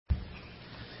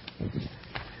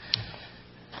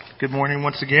Good morning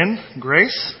once again,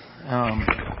 Grace.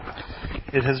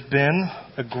 It has been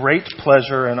a great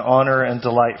pleasure and honor and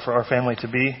delight for our family to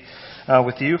be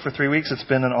with you for 3 weeks. It's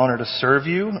been an honor to serve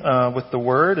you with the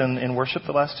Word and in worship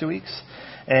the last 2 weeks.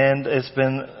 And it's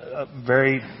been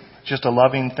just a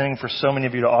loving thing for so many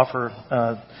of you to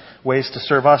offer ways to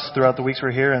serve us throughout the weeks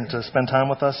we're here and to spend time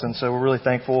with us. And so we're really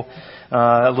thankful.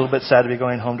 A little bit sad to be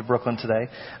going home to Brooklyn today.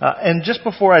 And just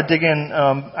before I dig in,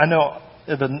 I know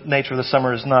the nature of the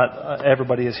summer is not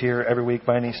everybody is here every week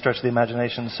by any stretch of the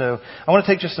imagination. So I want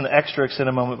to take just an extra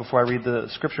extended moment before I read the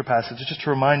scripture passage just to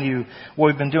remind you what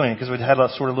we've been doing, because we've had a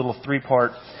sort of little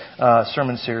 3-part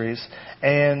sermon series.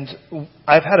 And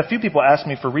I've had a few people ask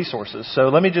me for resources. So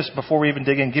let me just, before we even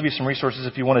dig in, give you some resources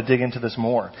if you want to dig into this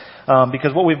more.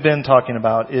 Because what we've been talking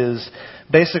about is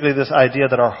basically this idea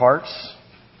that our hearts,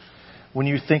 when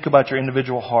you think about your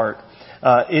individual heart,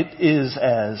 it is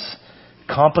as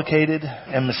complicated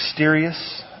and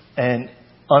mysterious and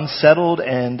unsettled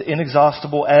and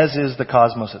inexhaustible as is the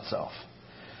cosmos itself.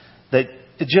 That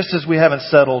just as we haven't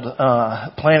settled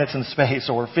planets in space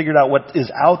or figured out what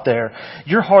is out there,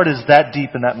 your heart is that deep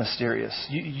and that mysterious.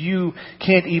 You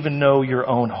can't even know your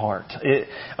own heart.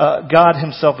 God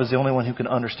himself is the only one who can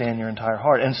understand your entire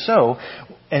heart.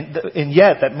 And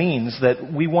yet that means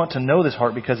that we want to know this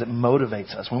heart because it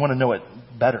motivates us. We want to know it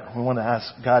better. We want to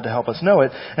ask God to help us know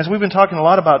it. And so we've been talking a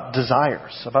lot about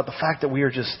desires, about the fact that we are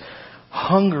just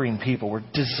hungering people. We're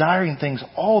desiring things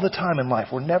all the time in life.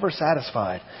 We're never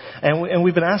satisfied. And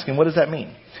we've been asking, what does that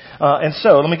mean? And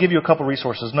so let me give you a couple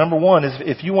resources. Number one is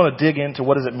if you want to dig into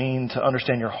what does it mean to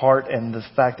understand your heart and the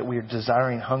fact that we are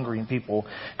desiring, hungering people,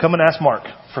 come and ask Mark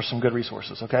for some good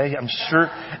resources, okay? I'm sure,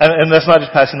 and that's not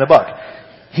just passing the buck.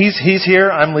 He's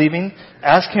here. I'm leaving.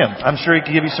 Ask him. I'm sure he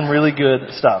can give you some really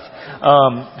good stuff.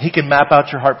 He can map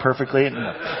out your heart perfectly.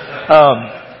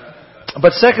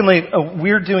 But secondly,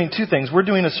 we're doing 2 things. We're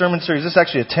doing a sermon series. This is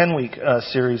actually a 10-week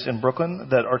series in Brooklyn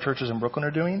that our churches in Brooklyn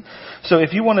are doing. So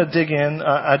if you want to dig in,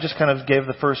 I just kind of gave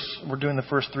we're doing the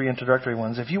first 3 introductory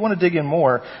ones. If you want to dig in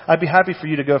more, I'd be happy for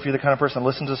you to go, if you're the kind of person that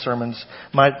listens to sermons.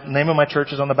 My name of my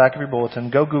church is on the back of your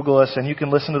bulletin. Go Google us and you can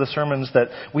listen to the sermons that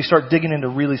we start digging into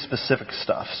really specific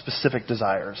stuff, specific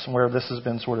desires, where this has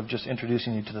been sort of just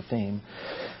introducing you to the theme.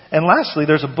 And lastly,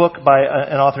 there's a book by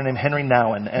an author named Henry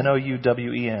Nouwen,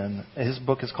 Nouwen. His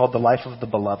book is called The Life of the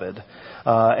Beloved.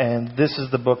 And this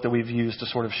is the book that we've used to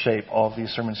sort of shape all of these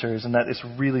sermon series. And that is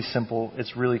really simple.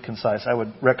 It's really concise. I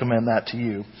would recommend that to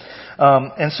you.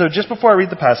 And so just before I read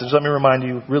the passage, let me remind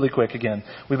you really quick again.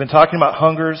 We've been talking about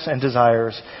hungers and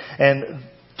desires. And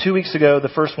 2 weeks ago, the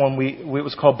first one, it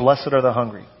was called Blessed Are the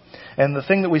Hungry. And the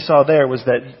thing that we saw there was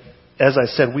that, as I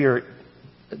said, we are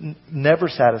never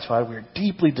satisfied. We are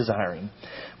deeply desiring.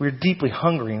 We are deeply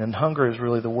hungering, and hunger is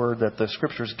really the word that the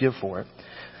scriptures give for it.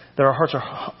 That our hearts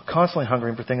are constantly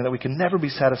hungering for things that we can never be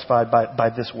satisfied by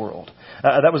this world.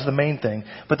 That was the main thing.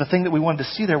 But the thing that we wanted to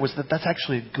see there was that that's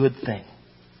actually a good thing.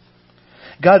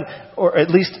 God, or at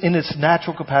least in its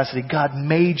natural capacity, God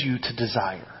made you to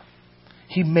desire.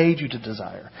 He made you to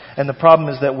desire. And the problem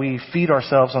is that we feed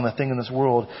ourselves on the thing in this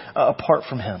world apart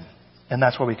from Him. And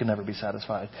that's why we can never be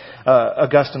satisfied.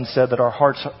 Augustine said that our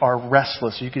hearts are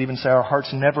restless. You could even say our hearts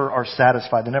never are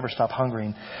satisfied. They never stop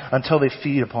hungering until they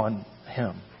feed upon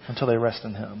Him, until they rest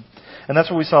in Him. And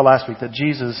that's what we saw last week, that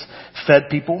Jesus fed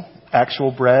people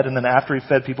actual bread. And then after He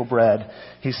fed people bread,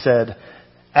 He said,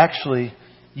 actually,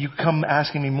 you come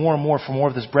asking me more and more for more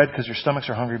of this bread because your stomachs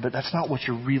are hungry, but that's not what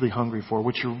you're really hungry for.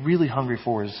 What you're really hungry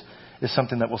for is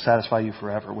something that will satisfy you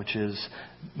forever, which is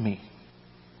me.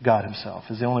 God Himself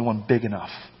is the only one big enough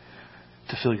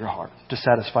to fill your heart, to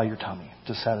satisfy your tummy,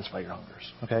 to satisfy your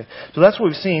hungers. Okay? So that's what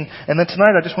we've seen. And then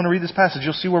tonight I just want to read this passage.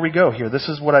 You'll see where we go here. This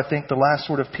is what I think the last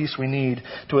sort of piece we need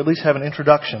to at least have an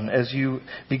introduction as you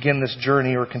begin this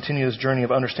journey or continue this journey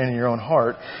of understanding your own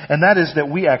heart. And that is that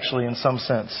we actually, in some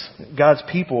sense, God's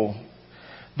people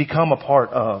become a part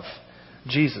of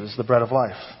Jesus, the bread of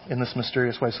life, in this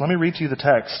mysterious way. So let me read to you the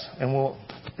text and we'll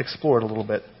explore it a little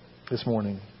bit this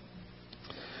morning.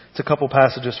 It's a couple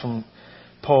passages from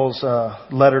Paul's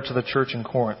letter to the church in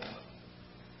Corinth.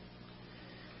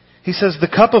 He says, the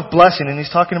cup of blessing, and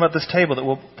he's talking about this table that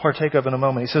we'll partake of in a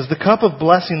moment. He says, the cup of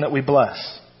blessing that we bless,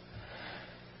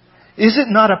 is it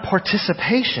not a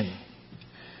participation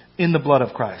in the blood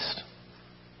of Christ?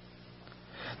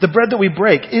 The bread that we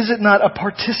break, is it not a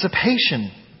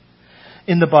participation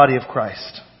in the body of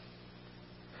Christ?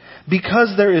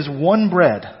 Because there is one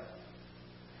bread,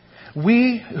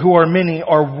 we who are many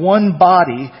are one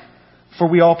body, for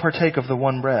we all partake of the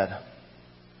one bread.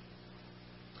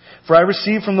 For I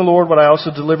received from the Lord what I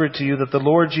also delivered to you, that the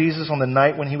Lord Jesus, on the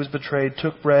night when he was betrayed,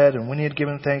 took bread, and when he had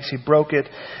given thanks, he broke it.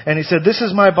 And he said, "This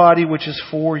is my body, which is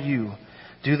for you.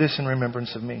 Do this in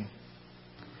remembrance of me."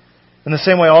 In the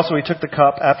same way also he took the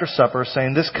cup after supper,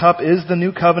 saying, "This cup is the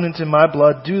new covenant in my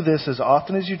blood. Do this as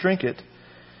often as you drink it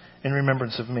in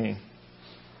remembrance of me.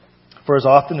 For as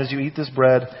often as you eat this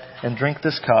bread and drink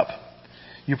this cup,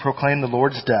 you proclaim the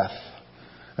Lord's death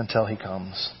until he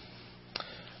comes."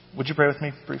 Would you pray with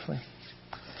me briefly?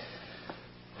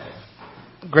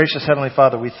 Gracious Heavenly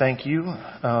Father, we thank you.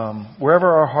 Wherever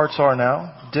our hearts are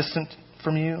now, distant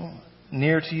from you,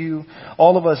 near to you,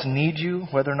 all of us need you,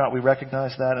 whether or not we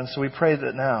recognize that. And so we pray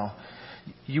that now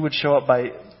you would show up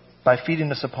by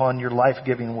feeding us upon your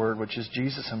life-giving word, which is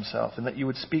Jesus himself, and that you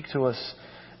would speak to us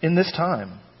in this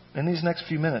time, in these next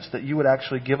few minutes, that you would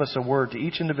actually give us a word to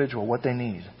each individual, what they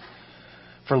need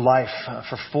for life,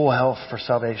 for full health, for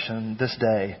salvation this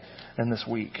day and this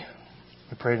week.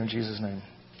 We pray it in Jesus' name.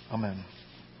 Amen.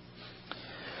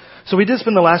 So we did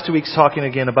spend the last 2 weeks talking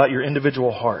again about your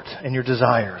individual heart and your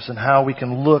desires and how we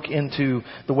can look into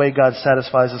the way God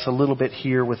satisfies us a little bit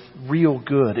here with real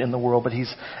good in the world, but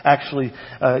He's actually,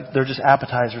 they're just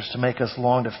appetizers to make us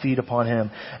long to feed upon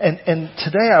Him. And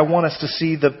today I want us to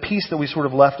see the piece that we sort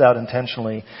of left out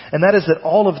intentionally, and that is that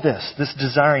all of this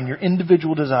desiring, your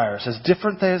individual desires, as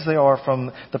different as they are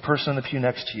from the person in the pew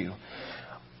next to you,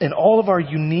 in all of our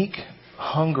unique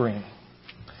hungering,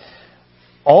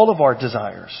 all of our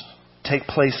desires take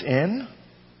place in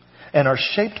and are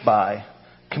shaped by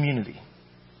community.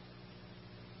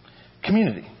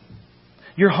 Community.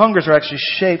 Your hungers are actually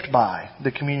shaped by the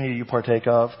community you partake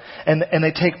of, and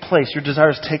they take place, your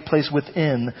desires take place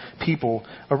within people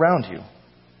around you.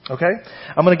 Okay?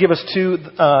 I'm going to give us two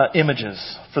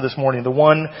images for this morning. The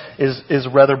one is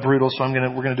rather brutal, so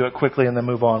we're going to do it quickly and then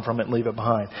move on from it and leave it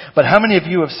behind. But how many of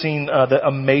you have seen the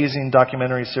amazing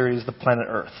documentary series, The Planet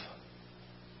Earth?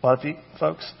 A lot of you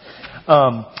folks.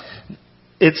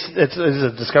 It's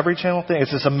a Discovery Channel thing.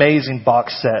 It's this amazing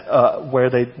box set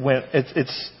where they went.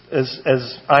 It's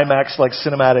as IMAX like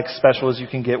cinematic special as you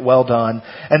can get, well done.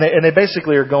 And they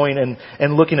basically are going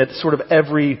and looking at sort of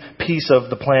every piece of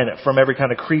the planet, from every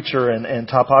kind of creature and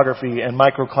topography and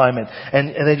microclimate,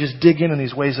 and they just dig in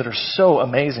these ways that are so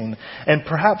amazing. And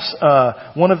perhaps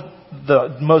one of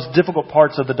the most difficult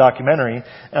parts of the documentary,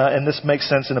 and this makes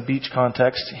sense in a beach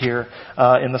context here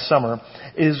in the summer,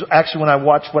 is actually when I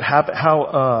watched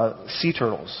how sea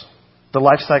turtles, the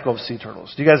life cycle of sea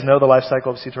turtles. Do you guys know the life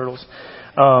cycle of sea turtles?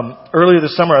 Earlier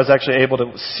this summer, I was actually able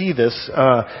to see this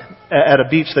at a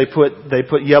beach. They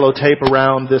put yellow tape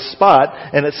around this spot,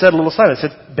 and it said a little sign. It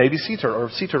said "baby sea turtle" or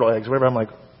 "sea turtle eggs," whatever. I'm like,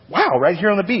 wow, right here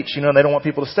on the beach, and they don't want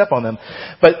people to step on them.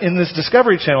 But in this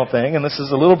Discovery Channel thing, and this is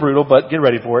a little brutal, but get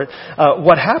ready for it,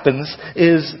 what happens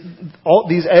is all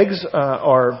these eggs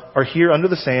are here under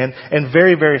the sand, and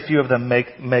very, very few of them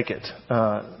make it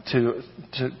to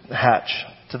hatch,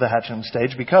 to the hatching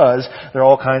stage, because there are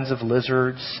all kinds of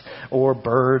lizards or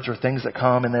birds or things that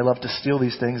come, and they love to steal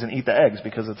these things and eat the eggs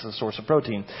because it's a source of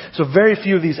protein. So very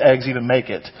few of these eggs even make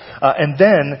it. And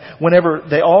then whenever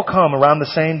they all come around the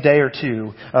same day or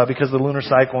two, because of the lunar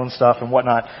cycle and stuff and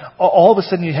whatnot, all of a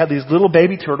sudden you have these little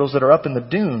baby turtles that are up in the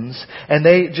dunes, and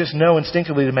they just know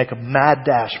instinctively to make a mad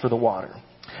dash for the water.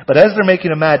 But as they're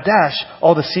making a mad dash,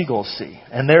 all the seagulls see,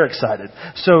 and they're excited.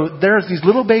 So there's these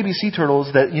little baby sea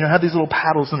turtles that, have these little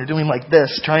paddles, and they're doing like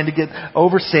this, trying to get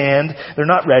over sand. They're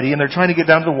not ready, and they're trying to get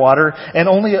down to the water, and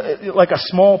only like a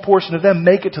small portion of them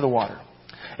make it to the water.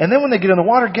 And then when they get in the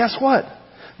water, guess what?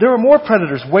 There are more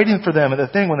predators waiting for them at the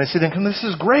thing when they see them come. This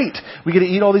is great. We get to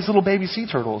eat all these little baby sea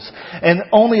turtles. And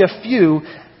only a few,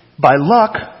 by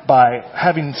luck, by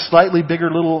having slightly bigger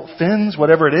little fins,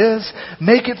 whatever it is,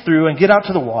 make it through and get out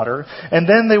to the water. And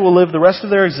then they will live the rest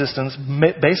of their existence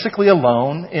basically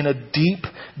alone in a deep,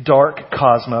 dark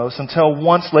cosmos until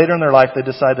once later in their life they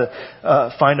decide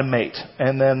to find a mate.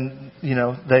 And then,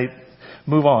 they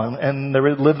move on and they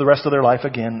live the rest of their life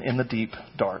again in the deep,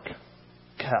 dark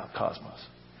cosmos.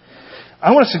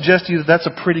 I want to suggest to you that that's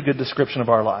a pretty good description of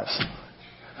our lives.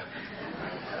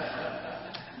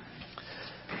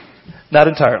 Not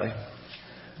entirely.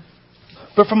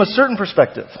 But from a certain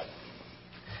perspective,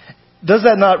 does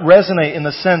that not resonate in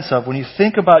the sense of when you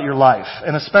think about your life,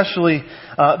 and especially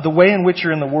the way in which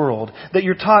you're in the world, that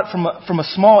you're taught from a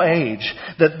small age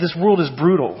that this world is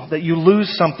brutal, that you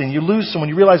lose something, you lose someone,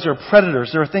 you realize there are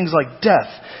predators, there are things like death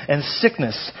and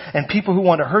sickness and people who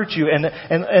want to hurt you,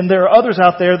 and there are others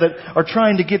out there that are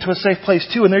trying to get to a safe place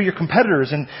too, and they're your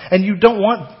competitors, and you don't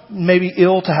want maybe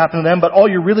ill to happen to them, but all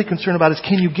you're really concerned about is,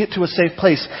 can you get to a safe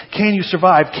place? Can you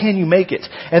survive? Can you make it?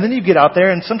 And then you get out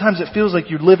there, and sometimes it feels like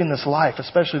you're living this life,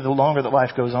 especially the longer that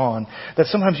life goes on, that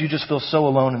sometimes you just feel so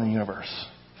alone in the universe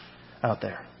out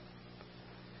there.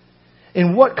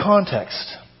 In what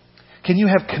context can you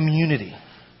have community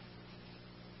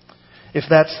if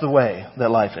that's the way that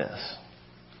life is?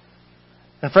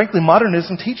 And frankly,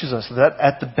 modernism teaches us that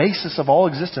at the basis of all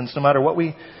existence, no matter what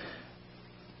we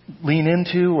lean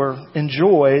into or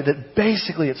enjoy, that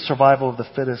basically it's survival of the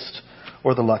fittest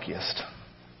or the luckiest.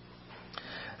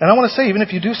 And I want to say, even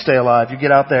if you do stay alive, you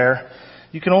get out there,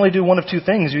 you can only do one of two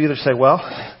things. You either say, well,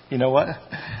 you know what?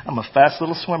 I'm a fast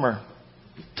little swimmer.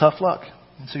 Tough luck.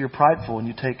 And so you're prideful and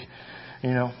you take,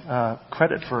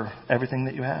 credit for everything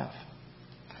that you have.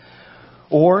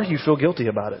 Or you feel guilty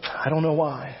about it. I don't know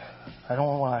why. I don't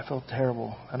know why. I feel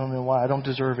terrible. I don't know why. I don't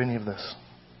deserve any of this.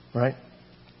 Right?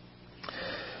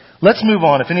 Let's move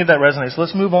on. If any of that resonates,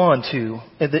 let's move on to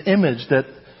the image that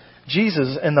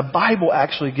Jesus and the Bible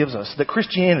actually gives us, that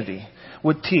Christianity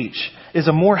would teach, is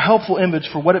a more helpful image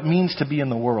for what it means to be in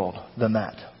the world than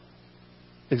that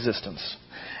existence.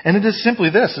 And it is simply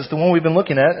this. It's the one we've been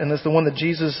looking at, and it's the one that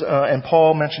Jesus and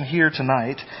Paul mentioned here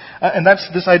tonight. And that's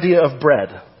this idea of bread.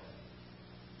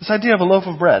 This idea of a loaf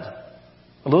of bread.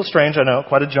 A little strange, I know,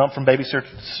 quite a jump from baby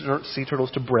sea turtles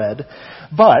to bread.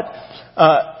 But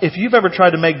if you've ever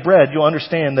tried to make bread, you'll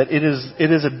understand that it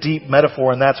is a deep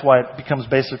metaphor, and that's why it becomes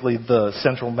basically the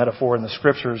central metaphor in the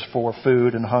scriptures for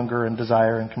food and hunger and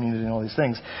desire and community and all these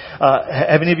things.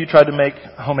 Have any of you tried to make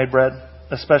homemade bread,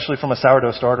 especially from a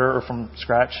sourdough starter or from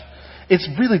scratch? It's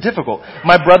really difficult.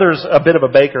 My brother's a bit of a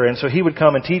baker, and so he would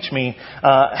come and teach me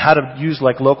how to use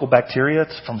local bacteria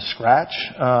from scratch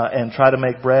and try to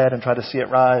make bread and try to see it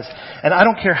rise. And I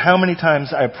don't care how many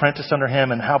times I apprenticed under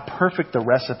him and how perfect the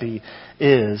recipe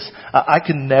is, I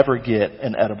can never get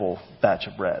an edible batch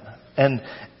of bread.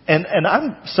 And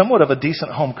I'm somewhat of a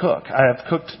decent home cook. I have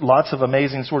cooked lots of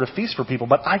amazing sort of feasts for people,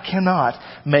 but I cannot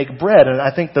make bread. And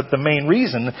I think that the main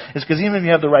reason is because even if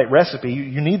you have the right recipe,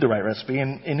 you need the right recipe.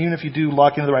 And even if you do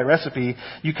lock into the right recipe,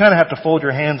 you kind of have to fold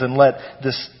your hands and let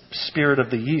this spirit of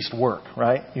the yeast work,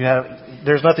 right?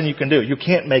 There's nothing you can do. You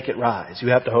can't make it rise. You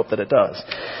have to hope that it does.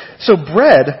 So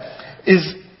bread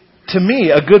is, to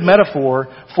me, a good metaphor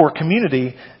for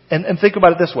community. And think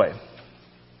about it this way.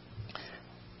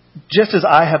 Just as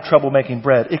I have trouble making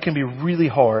bread, it can be really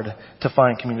hard to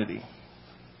find community.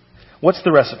 What's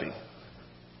the recipe?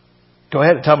 Go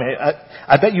ahead and tell me.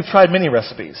 I bet you've tried many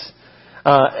recipes.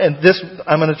 And this,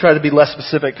 I'm going to try to be less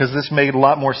specific because this made a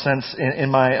lot more sense in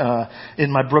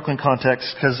my Brooklyn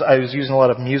context because I was using a lot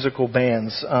of musical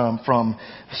bands from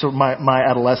my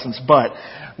adolescence. But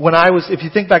if you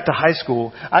think back to high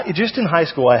school, just in high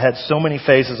school I had so many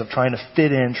phases of trying to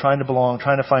fit in, trying to belong,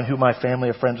 trying to find who my family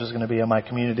of friends was going to be in my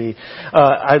community.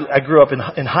 I grew up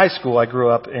in high school. I grew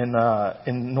up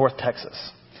in North Texas.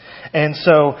 And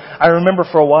so I remember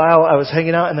for a while I was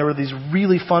hanging out and there were these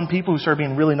really fun people who started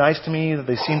being really nice to me, that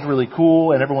they seemed really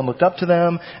cool and everyone looked up to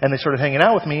them and they started hanging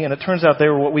out with me, and it turns out they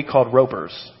were what we called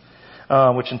ropers,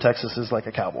 which in Texas is like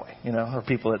a cowboy, or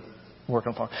people that work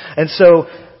on farm. And so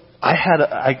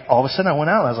all of a sudden I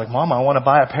went out and I was like, Mom, I want to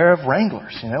buy a pair of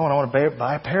Wranglers, and I want to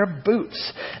buy a pair of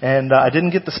boots. And I didn't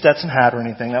get the Stetson hat or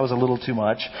anything. That was a little too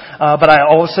much. But I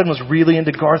all of a sudden was really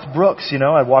into Garth Brooks,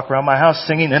 I'd walk around my house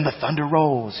singing "And the Thunder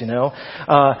Rolls," and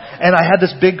I had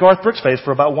this big Garth Brooks phase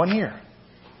for about 1 year.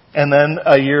 And then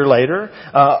a year later,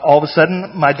 all of a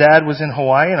sudden, my dad was in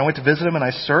Hawaii, and I went to visit him, and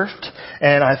I surfed.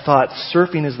 And I thought,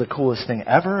 surfing is the coolest thing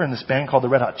ever. And this band called the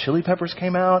Red Hot Chili Peppers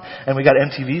came out, and we got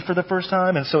MTV for the first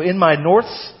time. And so in my North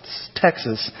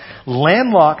Texas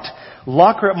landlocked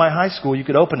locker at my high school, you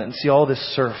could open it and see all this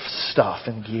surf stuff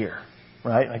and gear,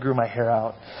 right? And I grew my hair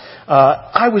out.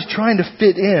 I was trying to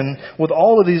fit in with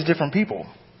all of these different people.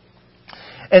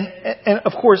 And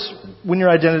of course, when you're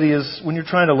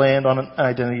trying to land on an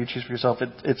identity you choose for yourself,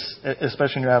 it's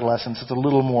especially in your adolescence, it's a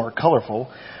little more colorful.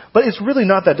 But it's really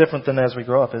not that different than as we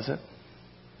grow up, is it?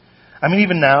 I mean,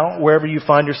 even now, wherever you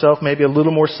find yourself, maybe a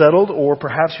little more settled, or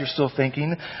perhaps you're still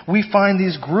thinking, we find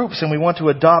these groups and we want to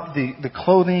adopt the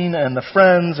clothing and the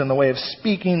friends and the way of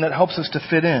speaking that helps us to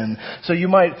fit in. So you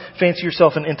might fancy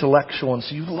yourself an intellectual, and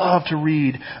so you love to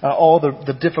read all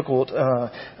the difficult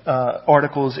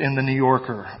articles in the New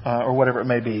Yorker or whatever it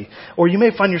may be. Or you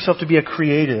may find yourself to be a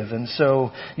creative, and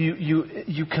so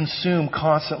you consume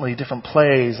constantly different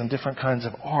plays and different kinds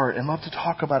of art and love to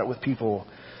talk about it with people.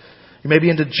 You may be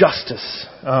into justice.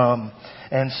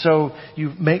 And so you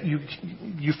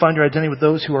find your identity with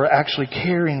those who are actually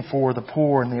caring for the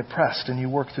poor and the oppressed, and you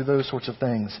work through those sorts of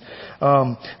things.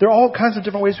 There are all kinds of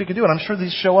different ways we can do it. I'm sure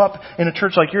these show up in a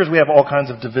church like yours. We have all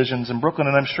kinds of divisions in Brooklyn,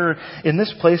 and I'm sure in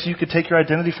this place you could take your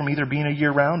identity from either being a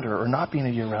year-rounder or not being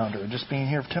a year-rounder, or just being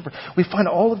here for temporary. We find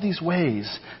all of these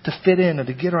ways to fit in and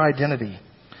to get our identity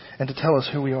and to tell us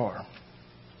who we are.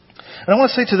 And I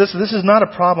want to say to this is not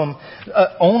a problem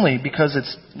only because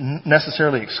it's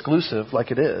necessarily exclusive like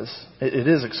it is. It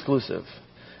is exclusive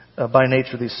by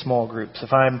nature, these small groups.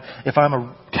 If I'm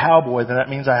a cowboy, then that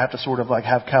means I have to sort of like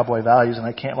have cowboy values, and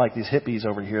I can't like these hippies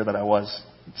over here that I was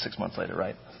 6 months later,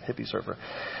 right? Hippie surfer.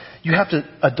 You have to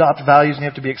adopt values and you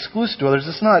have to be exclusive to others.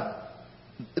 It's not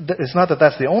that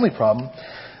that's the only problem.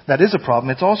 That is a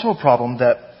problem. It's also a problem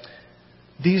that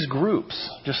these groups,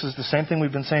 just as the same thing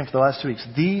we've been saying for the last 2 weeks,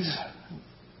 these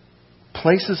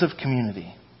places of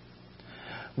community,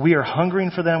 we are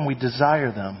hungering for them, we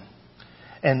desire them,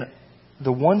 and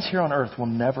the ones here on earth will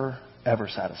never, ever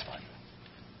satisfy you.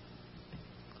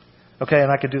 Okay,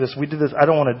 and I could do this. We did this. I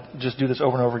don't want to just do this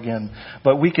over and over again,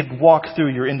 but we could walk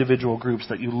through your individual groups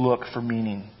that you look for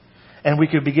meaning. And we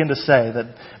could begin to say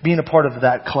that being a part of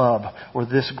that club or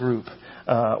this group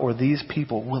or these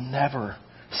people will never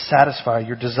satisfy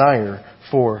your desire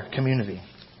for community.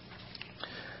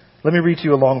 Let me read to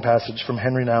you a long passage from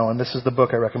Henry Nouwen. This is the book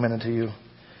I recommended to you.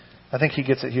 I think he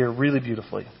gets it here really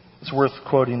beautifully. It's worth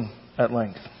quoting at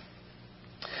length.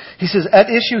 He says, "At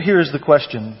issue here is the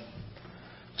question,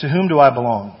 to whom do I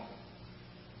belong?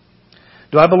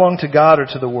 Do I belong to God or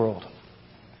to the world?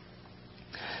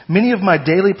 Many of my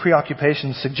daily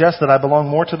preoccupations suggest that I belong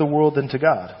more to the world than to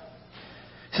God."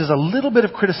 He says, "A little bit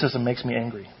of criticism makes me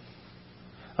angry.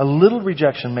 A little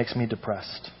rejection makes me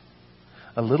depressed.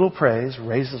 A little praise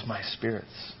raises my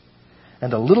spirits.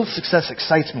 And a little success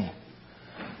excites me.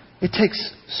 It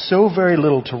takes so very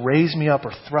little to raise me up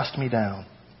or thrust me down.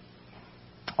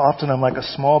 Often I'm like a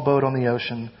small boat on the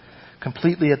ocean,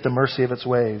 completely at the mercy of its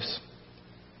waves.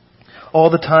 All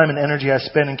the time and energy I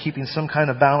spend in keeping some kind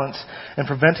of balance and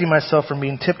preventing myself from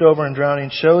being tipped over and drowning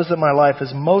shows that my life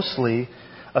is mostly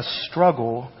a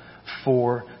struggle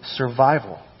for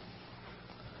survival.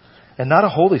 And not a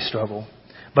holy struggle,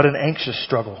 but an anxious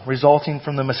struggle, resulting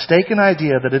from the mistaken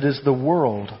idea that it is the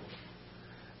world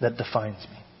that defines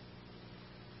me.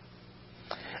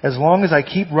 As long as I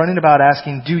keep running about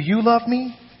asking, do you love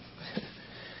me?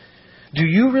 Do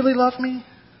you really love me?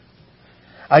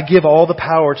 I give all the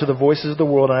power to the voices of the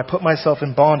world, and I put myself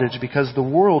in bondage because the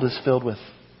world is filled with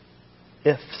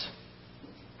ifs.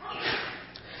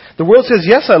 The world says,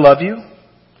 yes, I love you,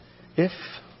 if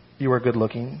you are good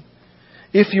looking,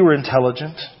 if you are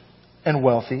intelligent and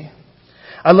wealthy.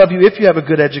 I love you if you have a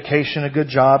good education, a good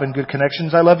job, and good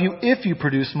connections. I love you if you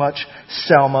produce much,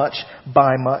 sell much,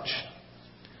 buy much.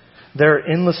 There are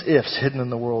endless ifs hidden in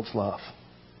the world's love.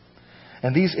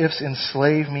 And these ifs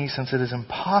enslave me since it is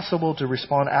impossible to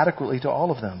respond adequately to all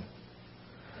of them.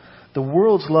 The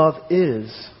world's love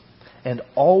is and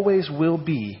always will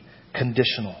be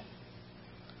conditional.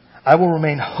 I will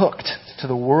remain hooked to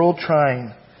the world,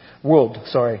 trying,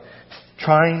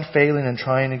 failing, and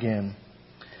trying again.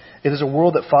 It is a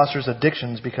world that fosters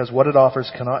addictions because what it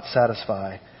offers cannot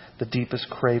satisfy the deepest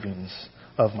cravings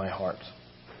of my heart.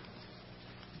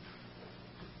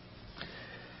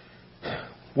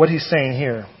 What he's saying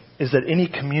here is that any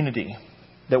community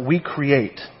that we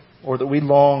create or that we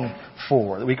long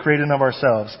for, that we create in of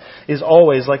ourselves, is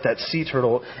always like that sea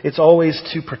turtle. It's always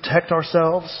to protect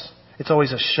ourselves. It's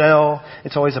always a shell.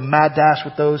 It's always a mad dash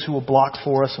with those who will block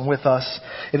for us and with us.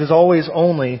 It is always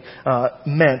only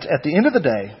meant, at the end of the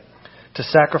day, to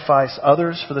sacrifice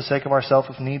others for the sake of ourselves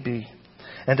if need be,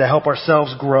 and to help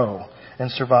ourselves grow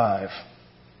and survive.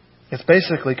 It's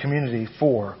basically community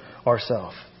for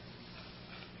ourselves.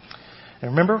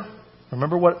 And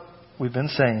remember what we've been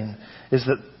saying is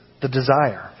that the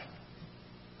desire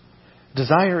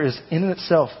is in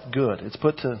itself good. It's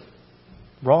put to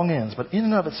wrong ends, but in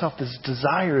and of itself, this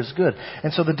desire is good.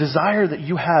 And so the desire that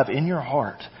you have in your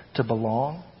heart to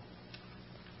belong,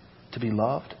 to be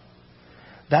loved,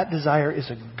 that desire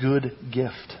is a good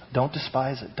gift. Don't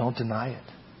despise it. Don't deny it.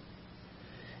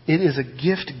 It is a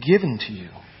gift given to you.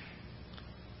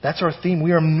 That's our theme.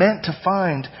 We are meant to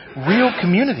find real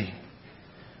community.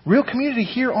 Real community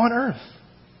here on earth.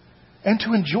 And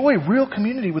to enjoy real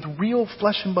community with real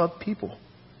flesh and blood people.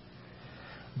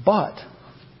 But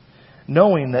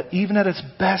knowing that even at its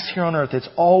best here on earth, it's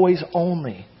always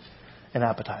only an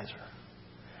appetizer.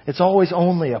 It's always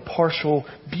only a partial,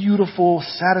 beautiful,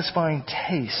 satisfying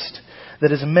taste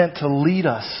that is meant to lead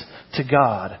us to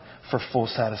God for full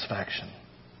satisfaction.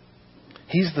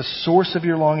 He's the source of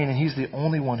your longing, and He's the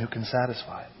only one who can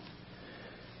satisfy it.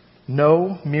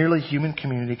 No merely human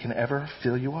community can ever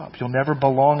fill you up. You'll never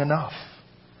belong enough.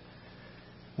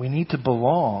 We need to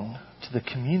belong to the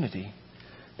community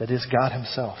that is God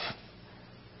Himself.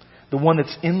 The one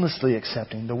that's endlessly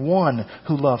accepting. The one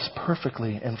who loves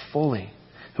perfectly and fully.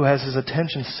 Who has His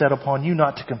attention set upon you,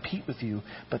 not to compete with you,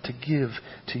 but to give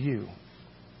to you.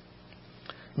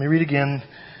 Let me read again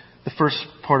the first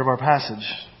part of our passage.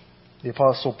 The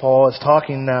Apostle Paul is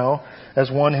talking now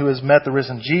as one who has met the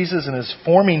risen Jesus and is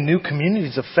forming new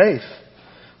communities of faith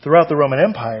throughout the Roman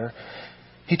Empire.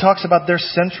 He talks about their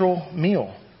central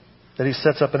meal that he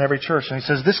sets up in every church. And he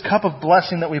says, this cup of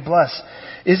blessing that we bless,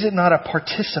 is it not a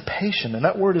participation? And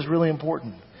that word is really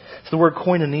important. It's the word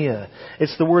koinonia.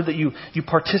 It's the word that you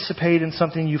participate in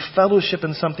something, you fellowship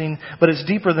in something, but it's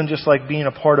deeper than just like being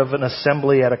a part of an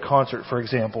assembly at a concert, for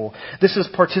example. This is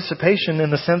participation in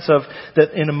the sense of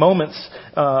that in a moment,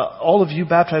 all of you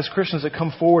baptized Christians that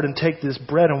come forward and take this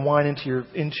bread and wine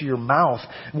into your mouth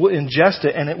will ingest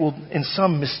it, and it will in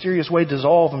some mysterious way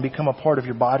dissolve and become a part of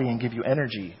your body and give you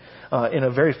energy in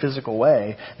a very physical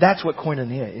way. That's what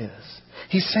koinonia is.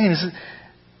 He's saying is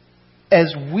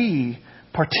as we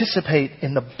participate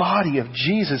in the body of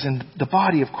Jesus, in the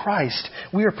body of Christ,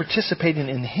 we are participating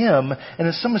in Him, and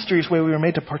in some mysterious way we are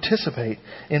made to participate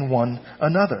in one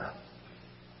another.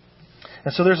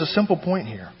 And so there's a simple point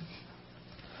here.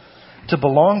 To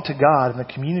belong to God in the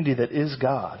community that is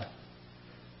God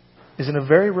is in a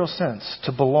very real sense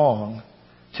to belong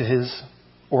to His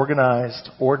organized,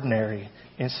 ordinary,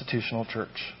 institutional church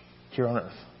here on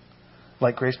earth.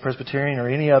 Like Grace Presbyterian or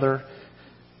any other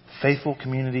faithful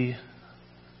community,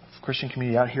 Christian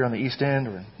community out here on the East End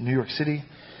or in New York City,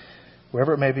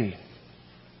 wherever it may be.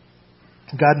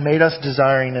 God made us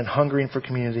desiring and hungering for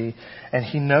community, and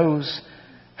He knows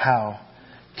how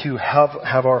to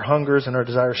have our hungers and our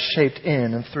desires shaped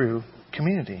in and through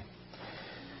community.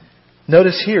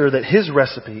 Notice here that His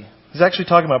recipe, He's actually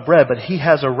talking about bread, but He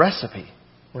has a recipe.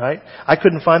 Right? I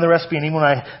couldn't find the recipe, and even when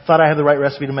I thought I had the right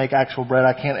recipe to make actual bread,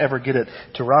 I can't ever get it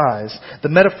to rise. The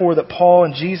metaphor that Paul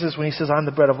and Jesus, when He says, I'm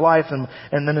the bread of life, and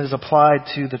then is applied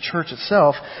to the church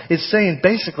itself, is saying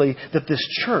basically that this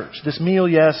church, this meal,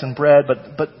 yes, and bread,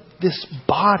 but this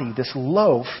body, this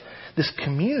loaf, this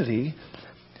community,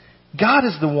 God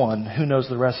is the one who knows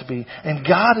the recipe, and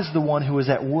God is the one who is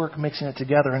at work mixing it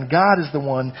together, and God is the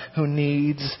one who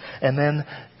needs, and then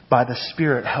by the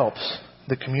Spirit helps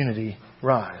the community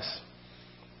rise.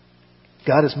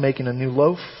 God is making a new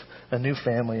loaf, a new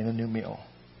family, and a new meal.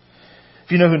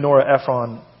 If you know who Nora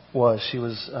Ephron was, she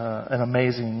was an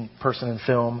amazing person in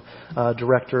film,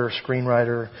 director,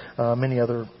 screenwriter, many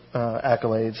other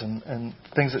accolades and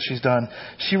things that she's done.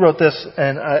 She wrote this,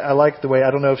 and I like the way, I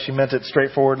don't know if she meant it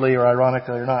straightforwardly or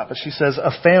ironically or not, but she says,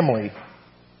 a family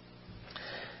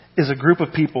is a group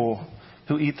of people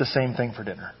who eat the same thing for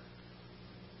dinner.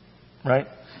 Right?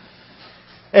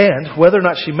 And whether or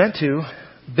not she meant to,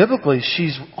 biblically,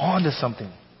 she's on to something,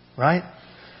 right?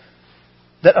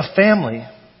 That a family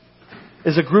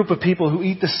is a group of people who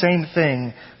eat the same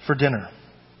thing for dinner.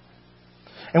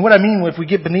 And what I mean, if we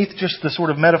get beneath just the sort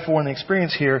of metaphor and the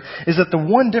experience here, is that the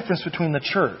one difference between the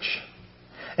church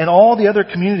and all the other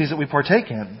communities that we partake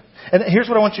in, and here's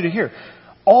what I want you to hear.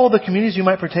 All the communities you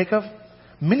might partake of,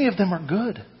 many of them are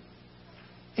good.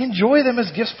 Enjoy them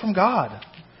as gifts from God.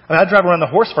 I drive around the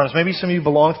horse farms. Maybe some of you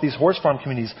belong to these horse farm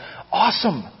communities.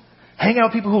 Awesome. Hang out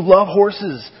with people who love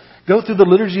horses. Go through the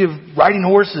liturgy of riding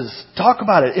horses. Talk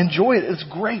about it. Enjoy it. It's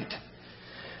great.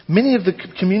 Many of the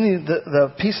community,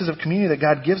 the pieces of community that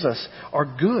God gives us are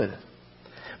good.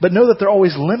 But know that they're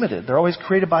always limited. They're always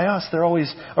created by us. They're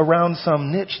always around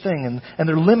some niche thing. And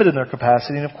they're limited in their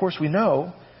capacity. And of course we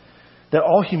know that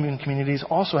all human communities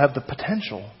also have the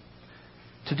potential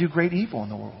to do great evil in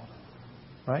the world.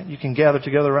 Right? You can gather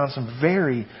together around some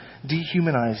very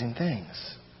dehumanizing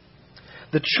things.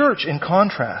 The church, in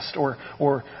contrast,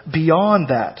 or beyond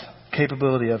that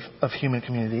capability of human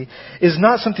community, is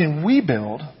not something we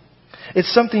build.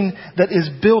 It's something that is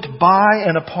built by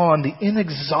and upon the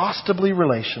inexhaustibly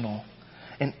relational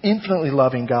and infinitely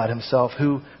loving God Himself,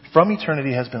 who from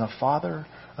eternity has been a Father,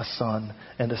 a Son,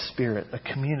 and a Spirit, a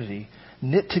community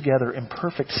knit together in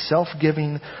perfect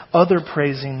self-giving,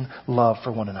 other-praising love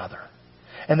for one another.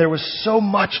 And there was so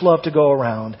much love to go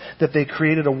around that they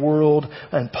created a world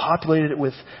and populated it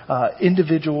with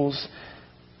individuals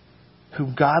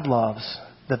whom God loves,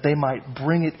 that they might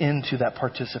bring it into that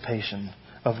participation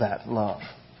of that love.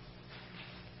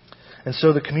 And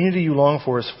so the community you long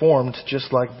for is formed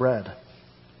just like bread.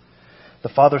 The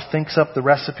Father thinks up the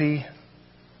recipe.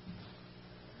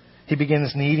 He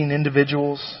begins kneading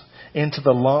individuals into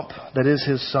the lump that is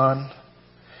His Son.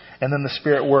 And then the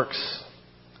Spirit works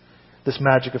this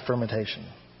magic of fermentation.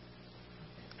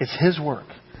 It's His work,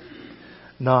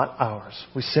 not ours.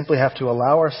 We simply have to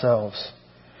allow ourselves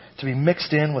to be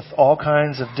mixed in with all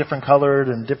kinds of different colored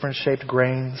and different shaped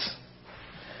grains,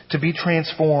 to be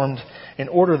transformed in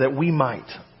order that we might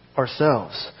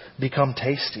ourselves become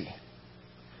tasty,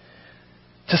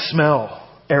 to smell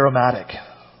aromatic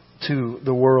to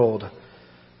the world,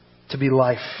 to be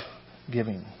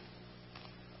life-giving.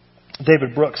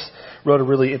 David Brooks wrote a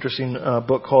really interesting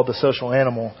book called The Social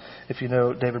Animal, if you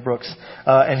know David Brooks.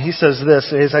 And he says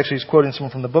this, he's quoting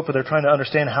someone from the book, but they're trying to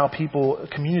understand how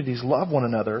communities love one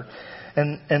another.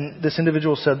 And this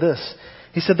individual said this.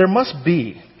 He said, there must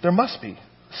be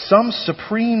some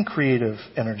supreme creative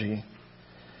energy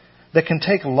that can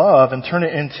take love and turn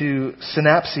it into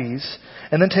synapses,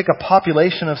 and then take a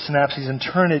population of synapses and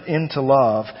turn it into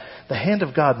love. The hand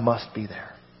of God must be there.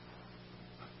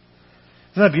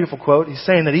 Isn't that a beautiful quote? He's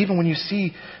saying that even when you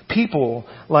see people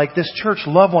like this church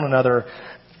love one another,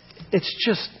 it's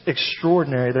just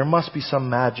extraordinary. There must be some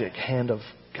magic hand of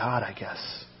God, I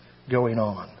guess, going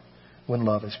on when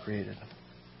love is created.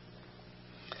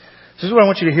 This is what I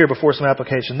want you to hear before some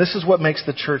application. This is what makes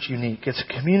the church unique. It's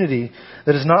a community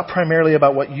that is not primarily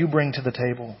about what you bring to the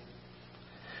table.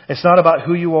 It's not about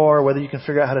who you are, whether you can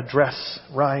figure out how to dress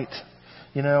right,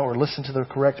 or listen to the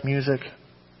correct music.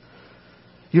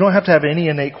 You don't have to have any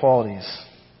innate qualities.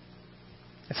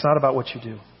 It's not about what you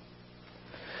do.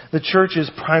 The church is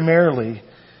primarily,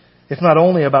 if not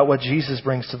only, about what Jesus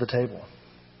brings to the table.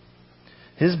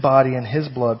 His body and His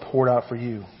blood poured out for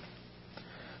you.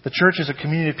 The church is a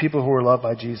community of people who are loved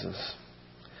by Jesus.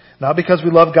 Not because we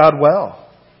love God well,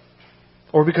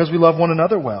 or because we love one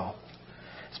another well.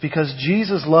 It's because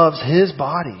Jesus loves His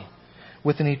body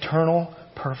with an eternal,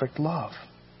 perfect love.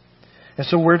 And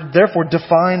so we're therefore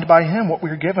defined by Him, what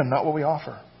we're given, not what we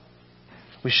offer.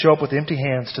 We show up with empty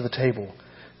hands to the table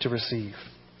to receive.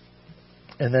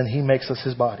 And then He makes us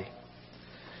His body.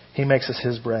 He makes us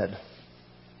His bread.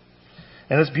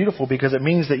 And it's beautiful because it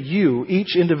means that you,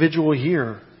 each individual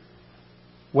here,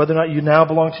 whether or not you now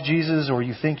belong to Jesus or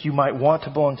you think you might want to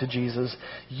belong to Jesus,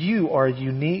 you are a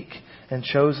unique and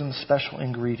chosen special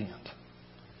ingredient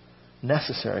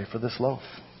necessary for this loaf,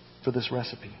 for this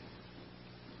recipe.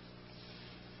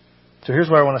 So here's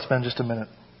where I want to spend just a minute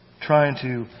trying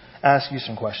to ask you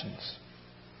some questions.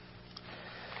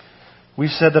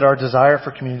 We've said that our desire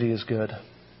for community is good.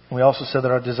 We also said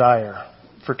that our desire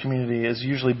for community is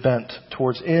usually bent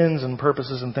towards ends and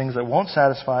purposes and things that won't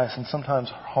satisfy us and sometimes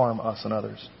harm us and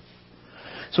others.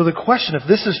 So the question, if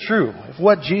this is true, if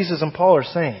what Jesus and Paul are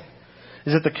saying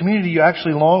is that the community you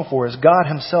actually long for is God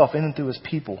Himself in and through His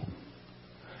people,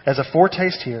 as a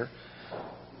foretaste here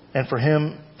and for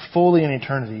Him fully in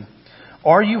eternity,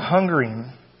 are you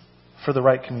hungering for the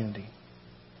right community?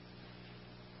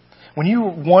 When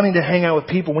you're wanting to hang out with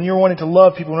people, when you're wanting to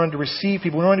love people, when you're wanting to receive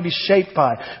people, when you're wanting to be shaped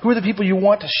by, who are the people you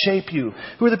want to shape you?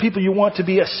 Who are the people you want to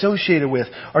be associated with?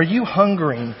 Are you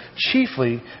hungering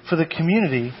chiefly for the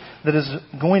community that is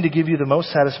going to give you the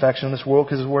most satisfaction in this world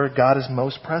because it's where God is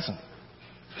most present?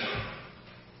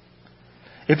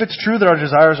 If it's true that our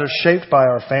desires are shaped by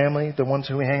our family, the ones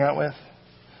who we hang out with,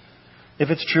 if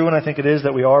it's true, and I think it is,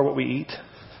 that we are what we eat,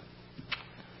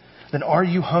 then are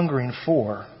you hungering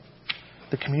for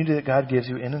the community that God gives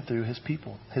you in and through His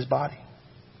people, His body?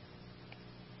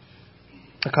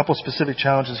 A couple specific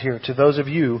challenges here. To those of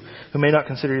you who may not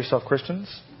consider yourself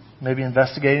Christians, maybe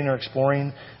investigating or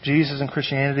exploring Jesus and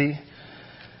Christianity,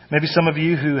 maybe some of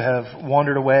you who have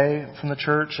wandered away from the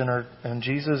church and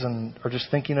Jesus and are just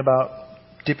thinking about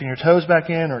dipping your toes back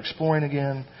in or exploring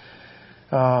again.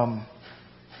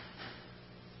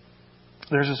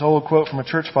 There's this old quote from a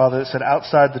church father that said,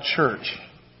 outside the church,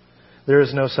 there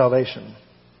is no salvation.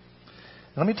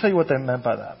 And let me tell you what they meant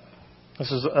by that.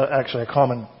 This is actually a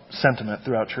common sentiment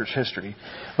throughout church history.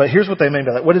 But here's what they mean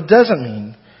by that. What it doesn't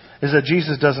mean is that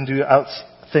Jesus doesn't do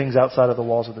things outside of the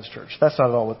walls of this church. That's not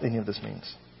at all what any of this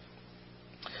means.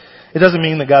 It doesn't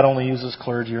mean that God only uses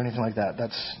clergy or anything like that.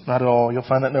 That's not at all. You'll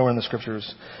find that nowhere in the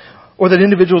Scriptures. Or that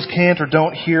individuals can't or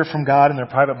don't hear from God in their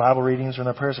private Bible readings or in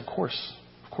their prayers. Of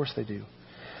course they do.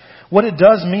 What it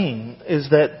does mean is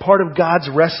that part of God's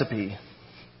recipe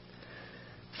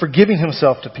for giving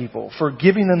Himself to people, for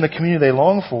giving them the community they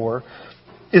long for,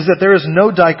 is that there is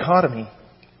no dichotomy.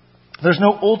 There's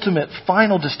no ultimate,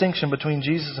 final distinction between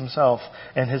Jesus Himself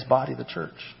and His body, the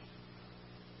church.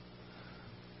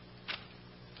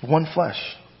 One flesh.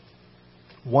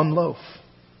 One loaf.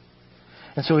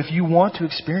 And so if you want to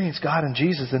experience God and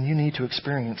Jesus, then you need to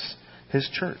experience His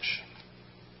church.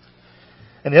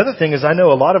 And the other thing is I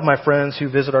know a lot of my friends who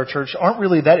visit our church aren't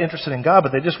really that interested in God,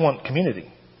 but they just want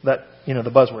community. That,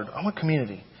 the buzzword. I want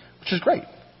community, which is great.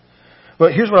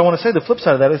 But here's what I want to say. The flip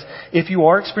side of that is if you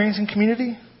are experiencing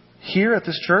community here at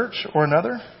this church or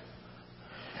another,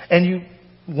 and you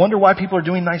wonder why people are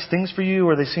doing nice things for you,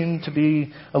 or they seem to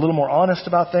be a little more honest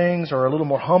about things or a little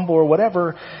more humble or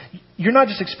whatever, you're not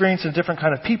just experiencing a different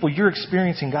kind of people, you're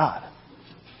experiencing God.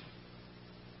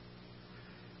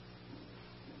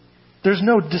 There's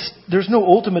no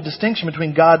ultimate distinction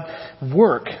between God's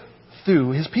work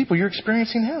through His people. You're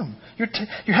experiencing Him.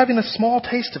 You're having a small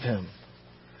taste of Him.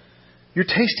 You're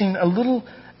tasting a little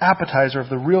appetizer of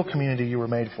the real community you were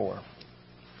made for.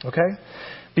 Okay?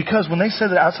 Because when they said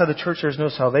that outside the church there's no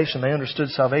salvation, they understood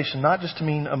salvation not just to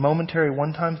mean a momentary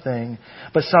one-time thing,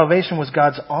 but salvation was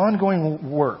God's ongoing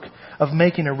work of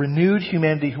making a renewed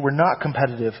humanity who were not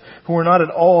competitive, who were not at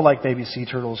all like baby sea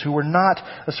turtles, who were not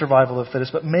a survival of the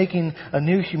fittest, but making a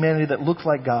new humanity that looked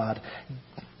like God,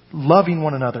 loving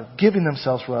one another, giving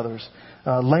themselves for others,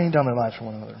 laying down their lives for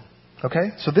one another. Okay?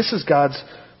 So this is God's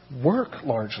work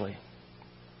largely.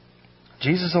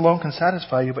 Jesus alone can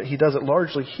satisfy you, but He does it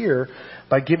largely here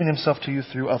by giving Himself to you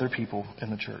through other people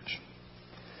in the church.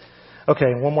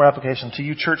 Okay, one more application to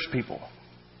you church people.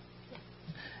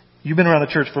 You've been around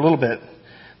the church for a little bit.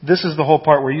 This is the whole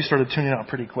part where you started tuning out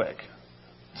pretty quick.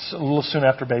 It's a little soon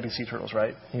after baby sea turtles,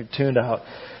 right? You tuned out.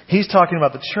 He's talking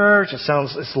about the church.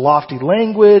 It's lofty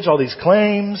language, all these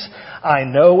claims. I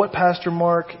know what Pastor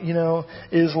Mark,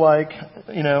 is like,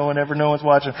 whenever no one's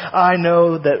watching. I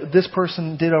know that this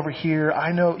person did over here.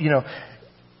 I know,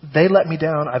 they let me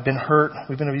down. I've been hurt.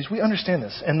 We've been abused. We understand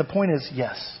this. And the point is,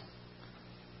 yes.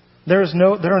 There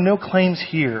are no claims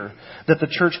here that the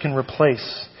church can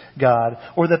replace God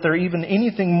or that they're even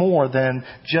anything more than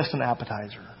just an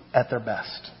appetizer at their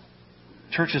best.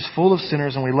 Church is full of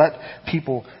sinners and we let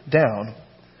people down.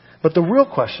 But the real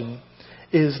question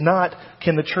is not,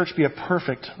 can the church be a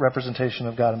perfect representation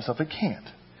of God Himself? It can't.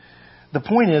 The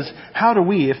point is, how do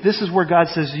we, if this is where God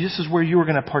says, this is where you are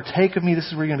going to partake of me, this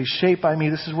is where you're going to be shaped by me,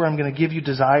 this is where I'm going to give you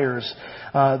desires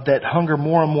that hunger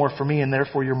more and more for me, and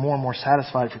therefore you're more and more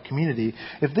satisfied for community.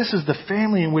 If this is the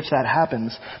family in which that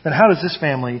happens, then how does this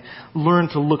family learn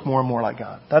to look more and more like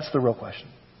God? That's the real question.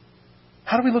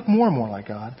 How do we look more and more like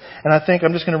God? And I think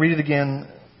I'm just going to read it again.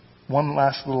 One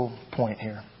last little point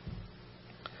here.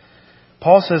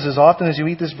 Paul says, as often as you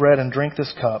eat this bread and drink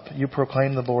this cup, you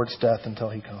proclaim the Lord's death until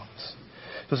He comes.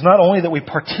 So it's not only that we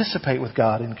participate with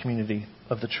God in the community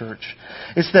of the church.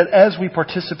 It's that as we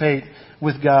participate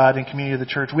with God in community of the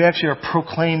church, we actually are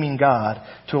proclaiming God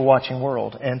to a watching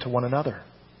world and to one another.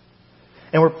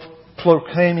 And we're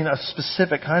proclaiming a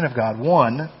specific kind of God.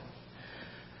 One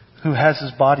who has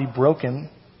His body broken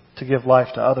to give life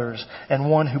to others,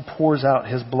 and one who pours out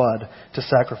His blood to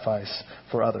sacrifice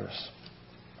for others.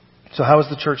 So how is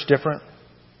the church different?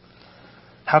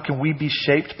 How can we be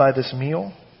shaped by this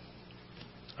meal?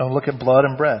 Oh, look at blood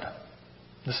and bread.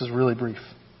 This is really brief.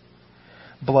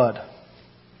 Blood.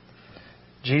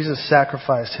 Jesus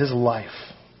sacrificed His life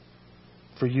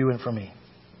for you and for me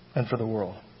and for the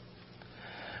world.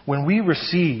 When we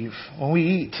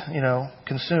eat,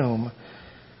 consume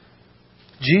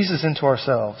Jesus into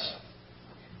ourselves,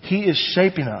 He is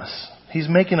shaping us. He's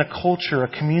making a culture, a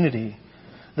community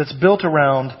that's built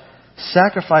around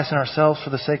sacrificing ourselves for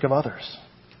the sake of others.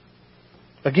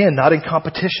 Again, not in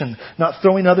competition, not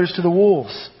throwing others to the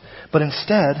wolves, but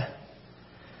instead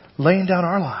laying down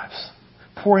our lives,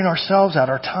 pouring ourselves out,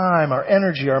 our time, our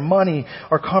energy, our money,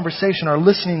 our conversation, our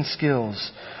listening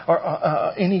skills,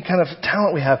 any kind of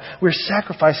talent we have. We're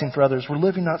sacrificing for others. We're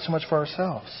living not so much for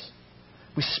ourselves.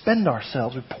 We spend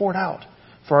ourselves. We pour it out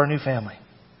for our new family.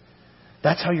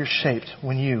 That's how you're shaped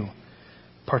when you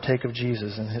partake of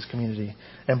Jesus and His community.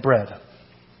 And bread.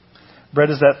 Bread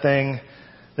is that thing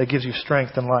that gives you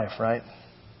strength in life, right?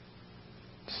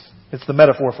 It's the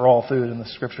metaphor for all food in the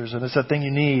Scriptures. And it's that thing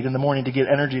you need in the morning to get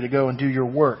energy to go and do your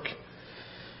work.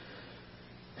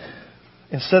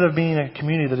 Instead of being a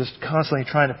community that is constantly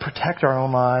trying to protect our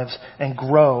own lives and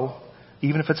grow,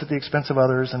 even if it's at the expense of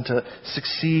others, and to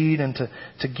succeed and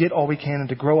to get all we can and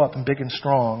to grow up and big and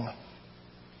strong.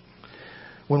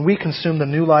 When we consume the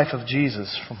new life of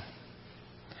Jesus,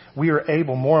 we are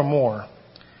able more and more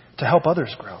to help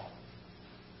others grow.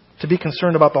 To be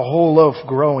concerned about the whole loaf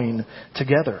growing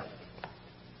together.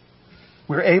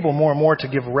 We're able more and more to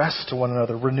give rest to one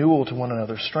another, renewal to one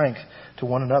another, strength to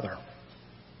one another.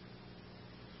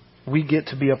 We get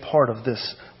to be a part of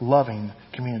this loving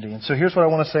community. And so here's what I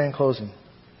want to say in closing.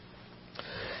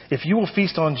 If you will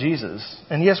feast on Jesus,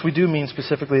 and yes, we do mean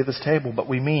specifically at this table, but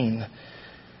we mean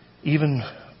even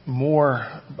more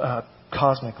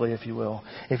cosmically, if you will,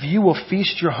 if you will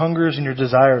feast your hungers and your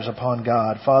desires upon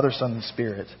God, Father, Son, and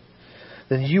Spirit,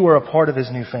 then you are a part of His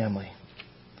new family.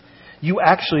 You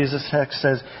actually, as this text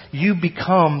says, you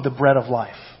become the bread of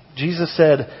life. Jesus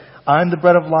said, I'm the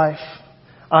bread of life.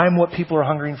 I'm what people are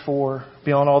hungering for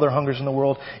beyond all their hungers in the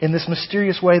world. In this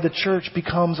mysterious way, the church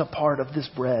becomes a part of this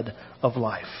bread of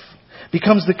life.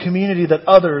 Becomes the community that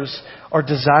others are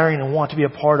desiring and want to be a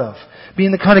part of.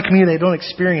 Being the kind of community they don't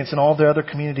experience in all the other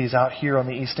communities out here on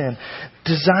the East End.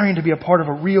 Desiring to be a part of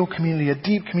a real community, a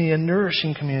deep community, a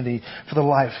nourishing community for the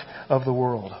life of the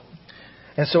world.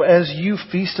 And so as you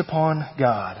feast upon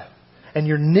God and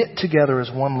you're knit together as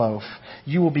one loaf,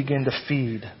 you will begin to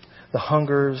feed the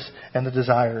hungers and the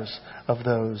desires of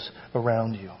those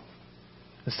around you.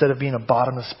 Instead of being a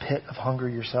bottomless pit of hunger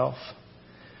yourself,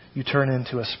 you turn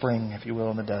into a spring, if you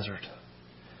will, in the desert.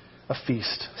 A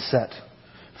feast set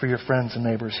for your friends and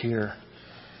neighbors here.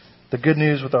 The good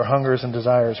news with our hungers and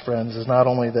desires, friends, is not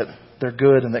only that they're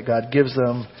good and that God gives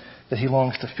them, that He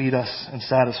longs to feed us and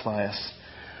satisfy us,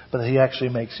 but that He actually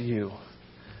makes you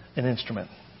an instrument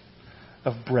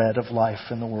of bread of life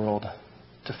in the world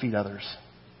to feed others.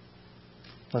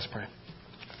 Let's pray.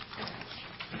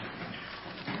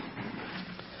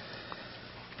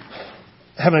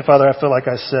 Heavenly Father, I feel like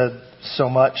I said so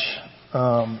much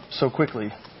so quickly,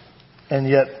 and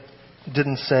yet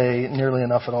didn't say nearly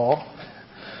enough at all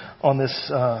on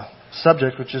this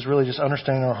subject, which is really just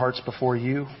understanding our hearts before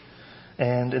you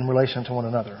and in relation to one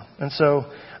another. And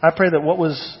so I pray that what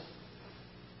was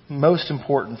most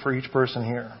important for each person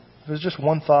here, if it was just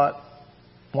one thought,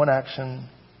 one action,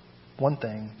 one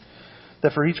thing,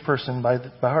 that for each person, by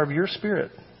the power of your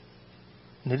Spirit,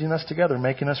 knitting us together,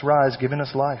 making us rise, giving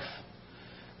us life,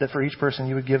 that for each person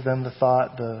you would give them the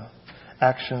thought, the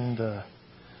action, the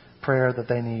prayer that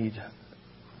they need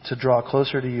to draw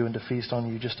closer to you and to feast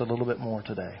on you just a little bit more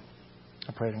today.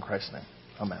 I pray it in Christ's name.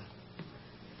 Amen.